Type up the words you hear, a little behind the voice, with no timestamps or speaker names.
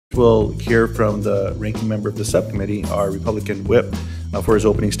We'll hear from the ranking member of the subcommittee, our Republican whip, for his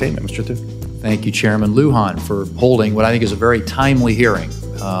opening statement. Mr. Thu. Thank you, Chairman Lujan, for holding what I think is a very timely hearing.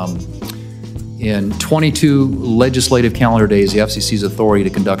 In 22 legislative calendar days, the FCC's authority to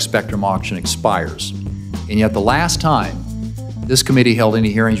conduct spectrum auction expires. And yet the last time this committee held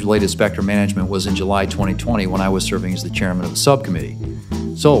any hearings related to spectrum management was in July 2020 when I was serving as the chairman of the subcommittee.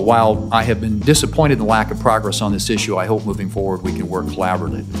 So while I have been disappointed in the lack of progress on this issue, I hope moving forward we can work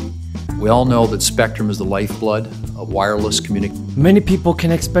collaboratively. We all know that spectrum is the lifeblood of wireless communication. Many people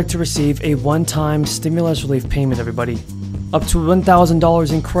can expect to receive a one-time stimulus relief payment, everybody. Up to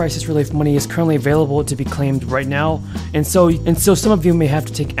 $1,000 in crisis relief money is currently available to be claimed right now, and so some of you may have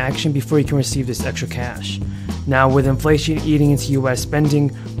to take action before you can receive this extra cash. Now, with inflation eating into U.S.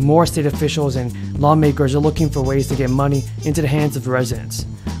 spending, more state officials and lawmakers are looking for ways to get money into the hands of residents.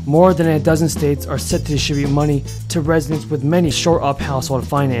 More than a dozen states are set to distribute money to residents with many short-up household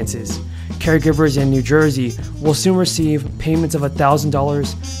finances. Caregivers in New Jersey will soon receive payments of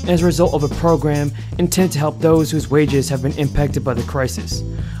 $1,000 as a result of a program intended to help those whose wages have been impacted by the crisis.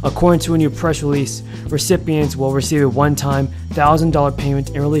 According to a new press release, recipients will receive a one-time $1,000 payment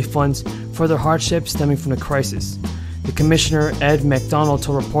in relief funds for their hardships stemming from the crisis. The Commissioner, Ed McDonald,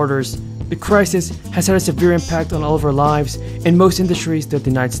 told reporters, "The crisis has had a severe impact on all of our lives in most industries throughout the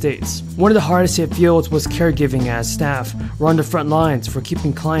United States. One of the hardest hit fields was caregiving, as staff were on the front lines for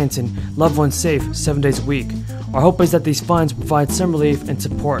keeping clients and loved ones safe 7 days a week. Our hope is that these funds provide some relief and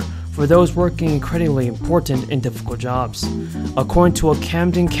support for those working incredibly important and difficult jobs." According to a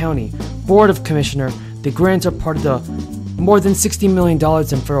Camden County Board of Commissioners, the grants are part of the more than $60 million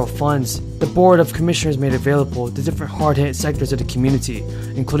in federal funds the Board of Commissioners made available to different hard-hit sectors of the community,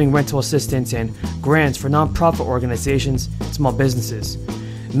 including rental assistance and grants for nonprofit organizations and small businesses.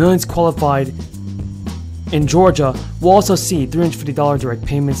 Millions qualified in Georgia will also see $350 direct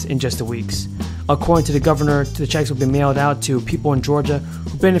payments in just 2 weeks. According to the governor, the checks will be mailed out to people in Georgia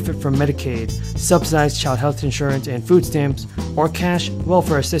who benefit from Medicaid, subsidized child health insurance and food stamps, or cash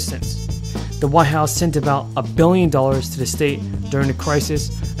welfare assistance. The White House sent about $1 billion to the state during the crisis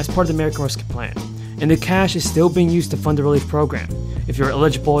as part of the American Rescue Plan, and the cash is still being used to fund the relief program. If you're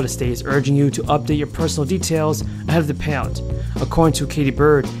eligible, the state is urging you to update your personal details ahead of the payout. According to Katie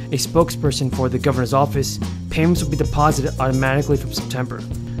Bird, a spokesperson for the governor's office, payments will be deposited automatically from September.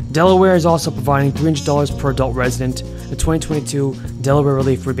 Delaware is also providing $300 per adult resident. The 2022 Delaware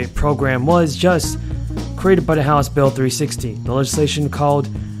Relief Rebate Program was just created by the House Bill 360. The legislation called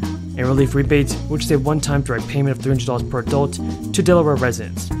a relief rebate, which is a one-time direct payment of $300 per adult to Delaware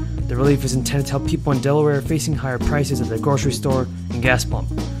residents. The relief is intended to help people in Delaware facing higher prices at the grocery store and gas pump.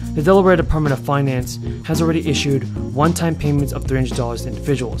 The Delaware Department of Finance has already issued one-time payments of $300 to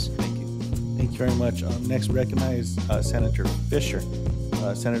individuals. Thank you. Thank you very much. Next, recognize Senator Fisher.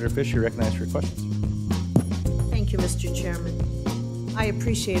 Senator Fisher, you're recognized for your questions. Thank you, Mr. Chairman. I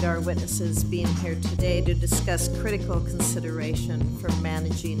appreciate our witnesses being here today to discuss critical consideration for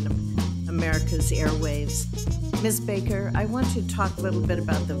managing America's airwaves. Ms. Baker, I want you to talk a little bit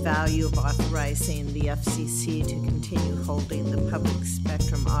about the value of authorizing the FCC to continue holding the public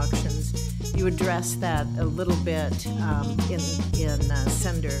spectrum auctions. You addressed that a little bit in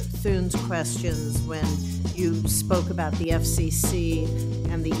Senator Thune's questions when you spoke about the FCC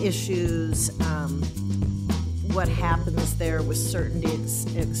and the issues, what happens there with certainty,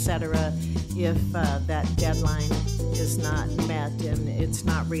 etc., if that deadline is not met and it's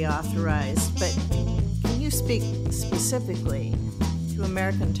not reauthorized. But can you speak specifically to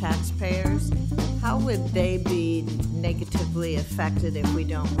American taxpayers? How would they be negatively affected if we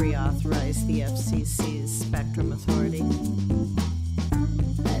don't reauthorize the FCC's spectrum authority?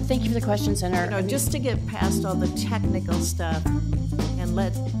 Thank you for the question, Senator. You know, just to get past all the technical stuff and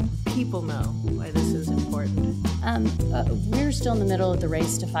let people know why this is important. We're still in the middle of the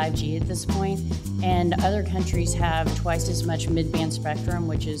race to 5G at this point, and other countries have twice as much mid-band spectrum,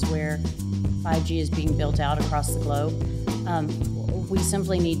 which is where 5G is being built out across the globe. We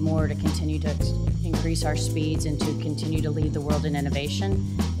simply need more to continue to increase our speeds and to continue to lead the world in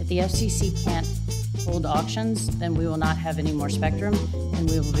innovation. If the FCC can't hold auctions, then we will not have any more spectrum, and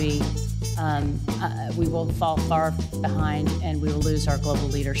we will be we will fall far behind, and we will lose our global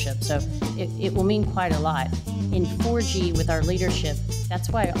leadership. So it will mean quite a lot. In 4G, with our leadership, that's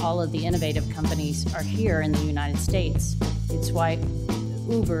why all of the innovative companies are here in the United States. It's why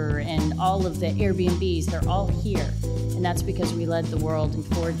Uber and all of the Airbnbs, they're all here. And that's because we led the world in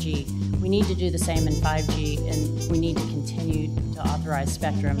 4G. We need to do the same in 5G, and we need to continue to authorize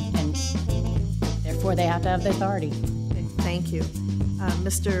spectrum, and therefore they have to have the authority. Thank you.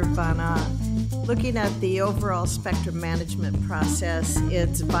 Mr. Van Looking at the overall spectrum management process,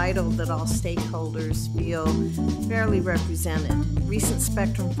 it's vital that all stakeholders feel fairly represented. Recent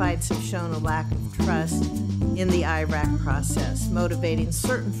spectrum fights have shown a lack of trust in the IRAC process, motivating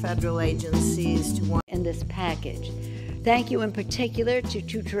certain federal agencies to want in this package. Thank you in particular to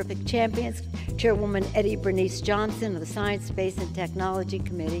two terrific champions, Chairwoman Eddie Bernice Johnson of the Science, Space, and Technology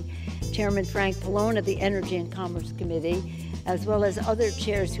Committee, Chairman Frank Pallone of the Energy and Commerce Committee, as well as other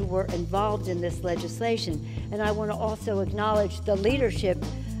chairs who were involved in this legislation. And I want to also acknowledge the leadership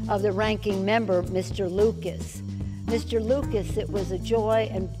of the ranking member, Mr. Lucas. Mr. Lucas, it was a joy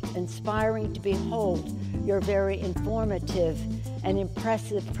and inspiring to behold your very informative and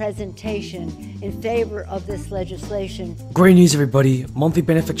impressive presentation in favor of this legislation. Great news, everybody. Monthly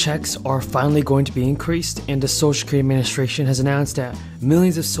benefit checks are finally going to be increased, and the Social Security Administration has announced that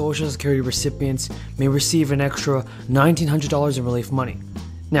millions of Social Security recipients may receive an extra $1,900 in relief money.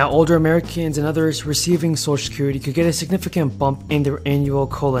 Now, older Americans and others receiving Social Security could get a significant bump in their annual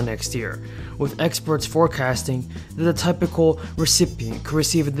COLA next year, with experts forecasting that the typical recipient could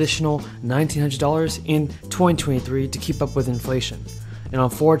receive additional $1,900 in 2023 to keep up with inflation. And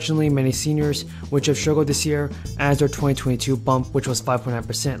unfortunately, many seniors, which have struggled this year, as their 2022 bump, which was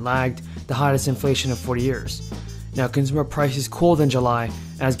 5.9%, lagged the hottest inflation of 40 years. Now, consumer prices cooled in July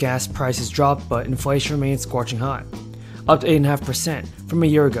as gas prices dropped, but inflation remains scorching hot, up to 8.5% from a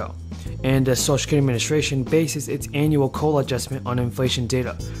year ago. And the Social Security Administration bases its annual COLA adjustment on inflation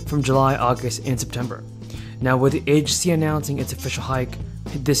data from July, August, and September. Now, with the agency announcing its official hike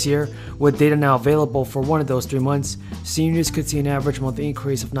this year, with data now available for one of those 3 months, seniors could see an average monthly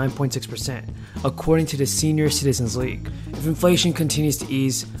increase of 9.6%, according to the Senior Citizens League. If inflation continues to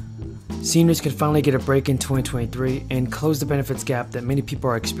ease, seniors could finally get a break in 2023 and close the benefits gap that many people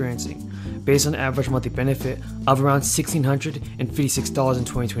are experiencing. Based on average monthly benefit of around $1,656 in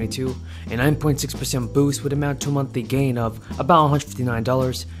 2022, a 9.6% boost would amount to a monthly gain of about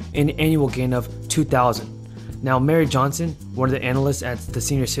 $159 and an annual gain of $2,000. Now, Mary Johnson, one of the analysts at the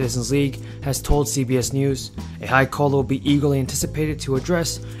Senior Citizens League, has told CBS News a high COLA will be eagerly anticipated to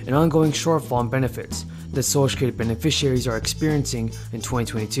address an ongoing shortfall in benefits that Social Security beneficiaries are experiencing in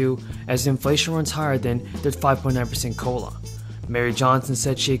 2022 as inflation runs higher than their 5.9% COLA. Mary Johnson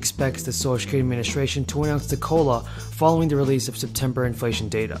said she expects the Social Security Administration to announce the COLA following the release of September inflation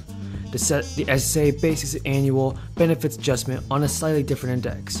data. The SSA bases its annual benefits adjustment on a slightly different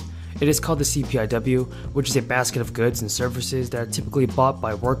index. It is called the CPIW, which is a basket of goods and services that are typically bought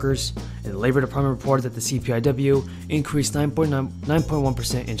by workers, and the Labor Department reported that the CPIW increased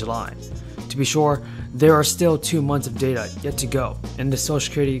 9.1% in July. To be sure, there are still 2 months of data yet to go, and the Social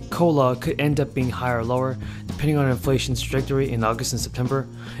Security COLA could end up being higher or lower, depending on inflation's trajectory in August and September.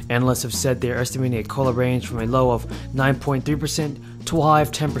 Analysts have said they are estimating a COLA range from a low of 9.3% to a high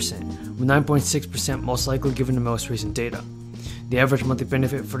of 10%, with 9.6% most likely given the most recent data. The average monthly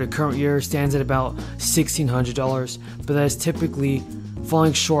benefit for the current year stands at about $1,600, but that is typically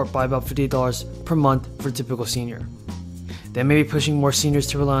falling short by about $58 per month for a typical senior. They may be pushing more seniors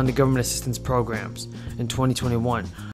to rely on the government assistance programs in 2021,